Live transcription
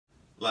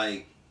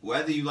Like,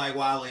 whether you like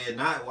Wale or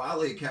not,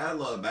 Wale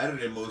catalog better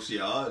than most of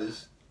your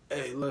artists.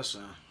 Hey,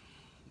 listen.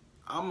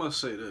 I'm going to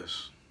say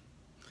this.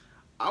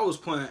 I was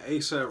playing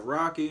ASAP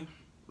Rocky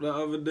the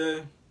other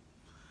day.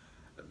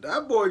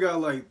 That boy got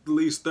like at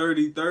least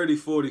 30,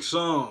 40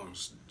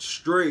 songs.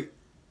 Straight.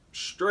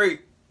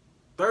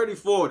 30,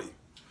 40.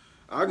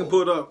 I can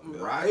put up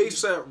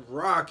ASAP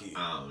Rocky.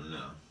 I don't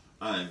know.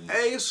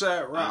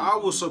 ASAP Rocky. I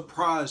was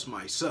surprised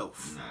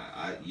myself.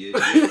 Nah, you're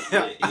off,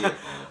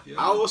 yo.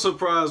 I was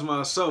surprised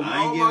myself.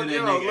 I ain't giving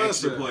that nigga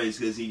extra points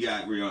because he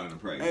got Rihanna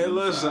pregnant. Hey,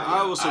 listen,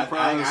 I was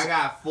surprised. I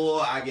got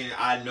 4.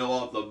 I know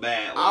off the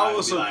bat. I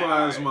was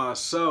surprised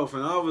myself,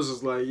 and I was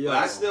just like, yo. But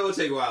I still would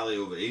take Wale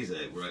over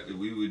ASAP, bro. If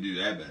we would do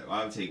that bad,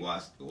 I would take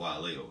Wale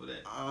over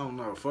that. I don't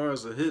know. As far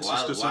as the hits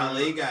is concerned,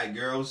 Wale got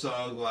girl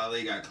songs.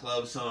 Wale got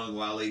club songs.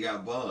 Wale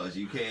got bars.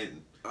 You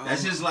can't.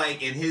 That's just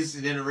like in his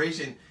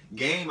generation.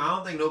 Game, I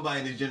don't think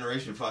nobody in this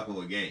generation fucking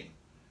with Game.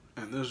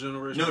 In this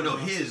generation? No,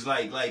 his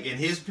like in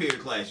his peer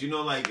class. You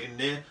know, like in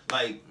there,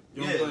 like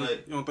you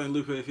don't think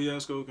Lupe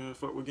Fiasco can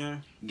fuck with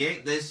Game?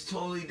 Game, that's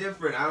totally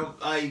different. I don't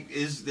like.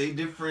 They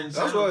different?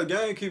 That's why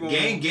Game keep on.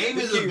 Game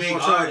is a big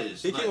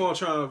artist. He keep on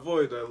trying to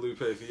avoid that Lupe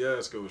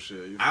Fiasco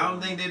shit. I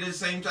don't think they're the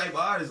same type of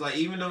artists. Like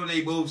even though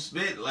they both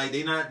spit, like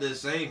they not the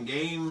same.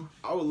 Game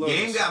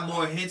got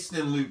more hits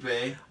than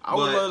Lupe. I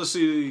would love to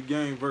see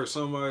Game versus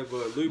somebody,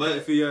 but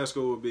Lupe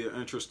Fiasco would be an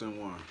interesting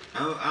one.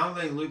 I don't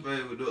think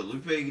Lupe would do it.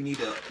 Lupe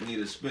need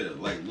a spitter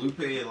like Lupe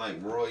and like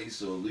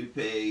Royce or Lupe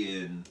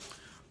and.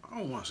 I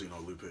don't want to see no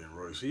Lupe and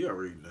Royce. He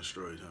already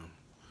destroyed him.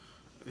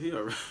 He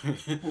already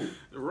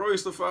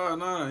Royce the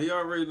 5'9". He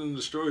already done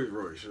destroyed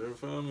Royce. You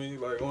feel me?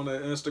 Like on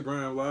that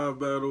Instagram live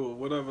battle or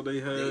whatever they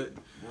had.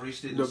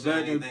 Royce didn't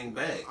say anything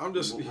back.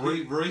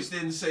 Royce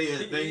didn't say a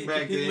thing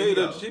back. He made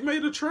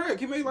a track.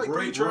 He made like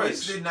 3 tracks.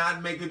 Royce did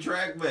not make a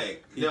track back.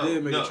 He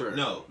did make a track.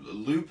 No,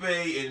 Lupe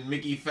and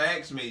Mickey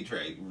Fax made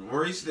track.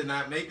 Royce did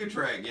not make a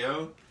track,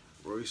 yo.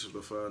 Royce the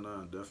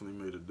 5'9" definitely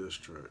made a diss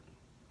track.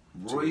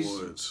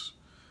 Royce.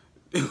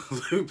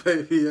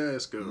 Lupe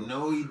Fiasco.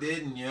 No, he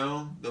didn't,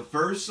 yo. The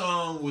first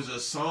song was a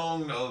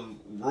song of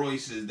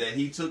Royce's that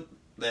he took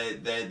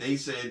that they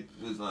said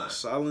was like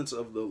Silence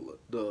of the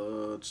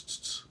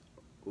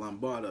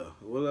Lambada,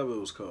 whatever it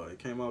was called. It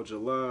came out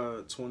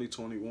July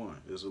 2021.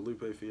 It's a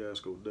Lupe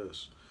Fiasco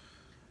diss.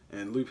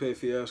 And Lupe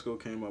Fiasco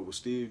came up with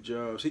Steve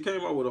Jobs. He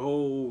came up with a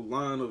whole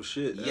line of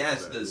shit.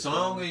 Yes, the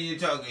song you're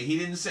talking, he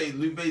didn't say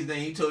Lupe's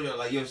name. He told you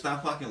like, yo,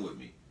 stop fucking with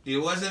me. It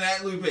wasn't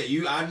at Lupe.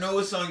 I know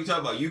what song you're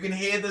talking about. You can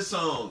hear the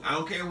song. I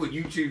don't care what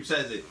YouTube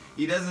says it.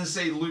 He doesn't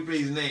say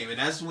Lupe's name, and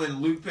that's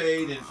when Lupe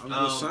and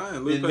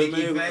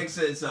Mickey Fax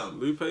said something.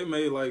 Lupe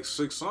made like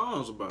 6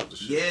 songs about the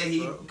shit.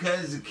 Yeah,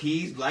 because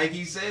he's like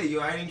he said,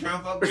 yo, I ain't trying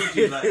to fuck with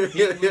you. Like,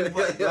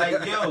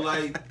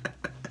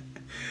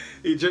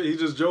 he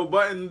just Joe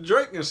Biden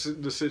Drake in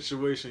the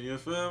situation. You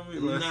feel me?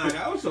 Like, nah,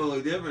 that was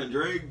totally different.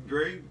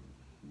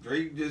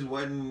 Drake just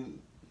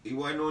wasn't. He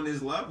wasn't on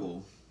his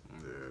level.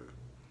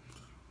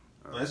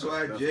 That's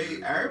why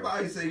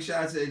everybody say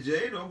shots at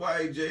Jay.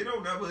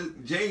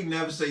 Jay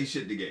never say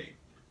shit to Game.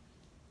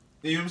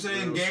 You know what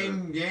I'm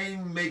saying?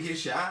 Game make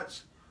his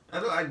shots.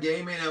 That's why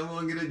Game ain't ever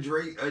gonna get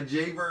a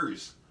Jay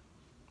verse.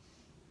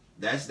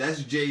 That's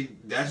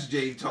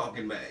Jay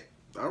talking back.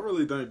 I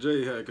really think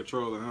Jay had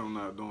control of him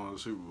not doing the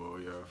Super Bowl,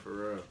 for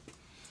real.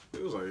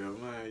 It was like, yo,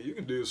 man, you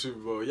can do the Super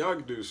Bowl. Y'all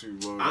can do the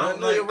Super Bowl. I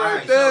don't like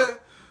right there. So,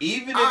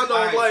 even if I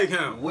don't like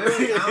him.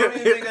 I don't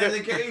even think that's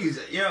the case.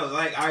 Yo,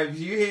 like if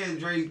you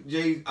hear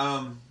Jay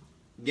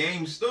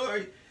Game's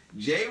story,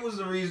 Jay was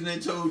the reason they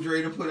told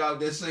Dre to put out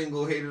that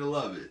single "Hate It or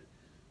Love It."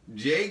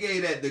 Jay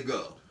gave that to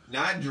go,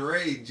 not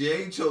Dre.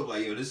 Jay told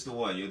like, yo, this is the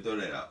one. You throw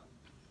that out.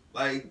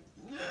 Like,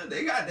 yeah,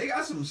 they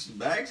got some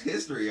back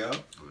history, yo. Yeah.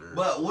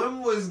 But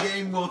when was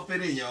Game gonna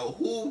fit in, yo?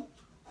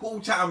 Who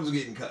time was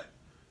getting cut?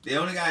 They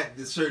only got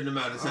a certain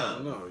amount of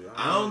time.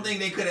 I don't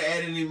think they could have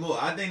added any more.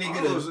 I think they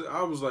could have.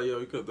 I was like, yo,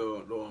 you could throw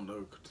on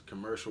the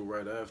commercial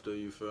right after,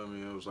 you feel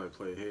me? It was like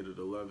play Hate It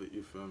or Love It,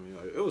 you feel me?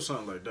 Like, it was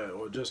something like that.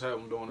 Or just have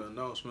them doing the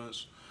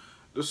announcements.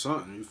 Just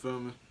something, you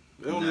feel me?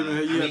 They don't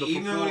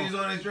even when he's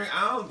on his drink,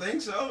 I don't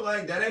think so.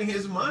 Like, that ain't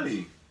his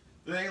money.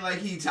 It ain't like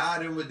he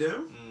tied in with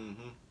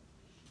them.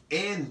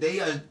 And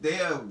they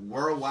are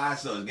worldwide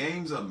stars.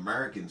 Game's an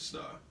American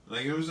star.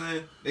 Like, you know what I'm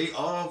saying? They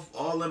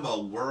all them are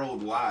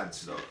worldwide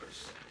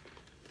stars.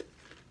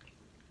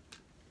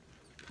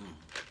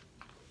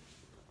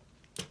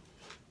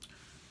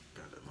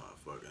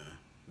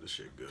 This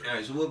shit good.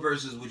 Alright, so what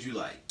verses would you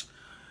like?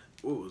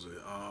 What was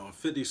it?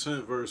 50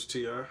 Cent versus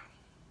T.I.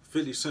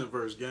 50 Cent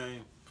versus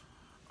Game.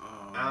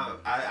 I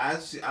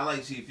like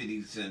to see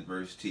 50 Cent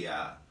versus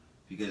T.I.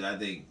 because I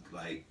think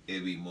like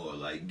it'd be more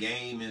like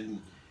Game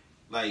and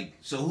like,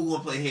 so who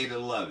gonna play Hate It or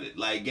Love It?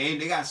 Like Game,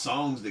 they got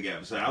songs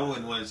together, so I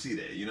wouldn't want to see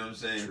that. You know what I'm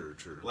saying?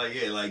 True. Like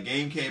like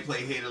Game can't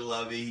play Hate It or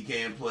Love It. He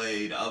can't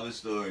play the other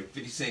story.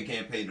 50 Cent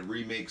can't play the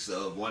remix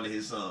of one of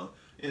his songs.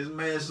 There's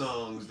mad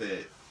songs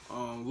that.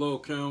 Lil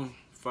Kim.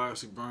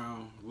 Foxy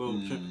Brown, Lil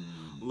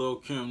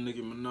Kim,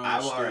 Nicki Minaj. I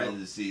would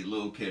rather see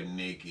Lil Kim,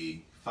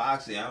 Nicki,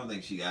 Foxy, I don't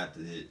think she got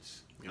the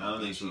hits. I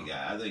don't think she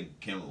got. I think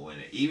Kim will win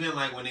it. Even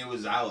like when it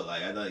was out,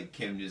 like I thought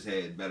Kim just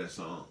had better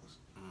songs.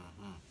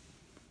 Mm-hmm.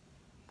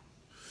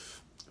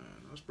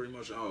 And that's pretty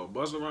much all.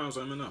 Busta Rhymes,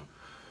 Eminem.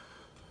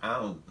 I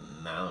don't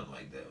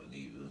like that one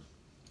either.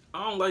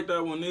 I don't like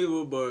that one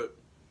either, but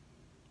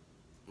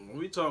when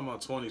we talking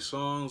about 20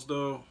 songs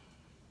though,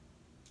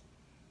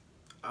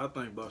 I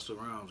think Busta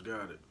Rhymes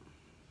got it.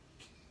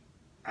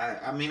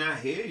 I mean, I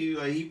hear you.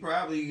 Like, he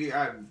probably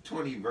got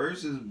 20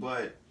 verses,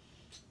 but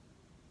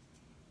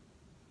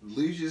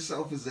Lose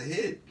Yourself is a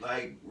hit.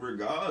 Like,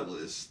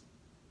 regardless.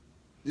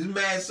 There's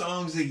mad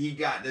songs that he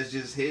got that's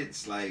just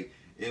hits. Like,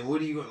 and what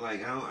do you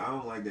like? I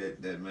don't like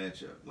that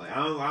matchup. Like,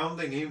 I don't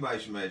think anybody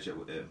should match up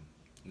with him.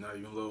 Not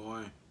even Lil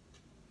Wayne.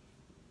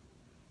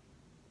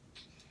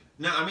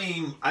 No, I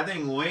mean, I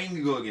think Wayne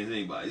can go against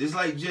anybody. Just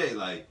like Jay.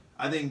 Like,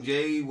 I think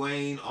Jay,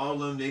 Wayne, all of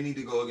them, they need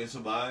to go against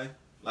somebody.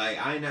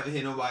 Like, I ain't never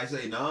hear nobody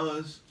say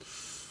Nas.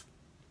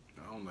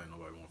 I don't think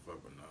nobody want to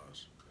fuck with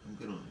Nas. I'm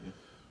good on you.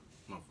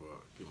 My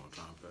fault. Keep my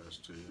time pass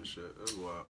to you and shit. That's wild.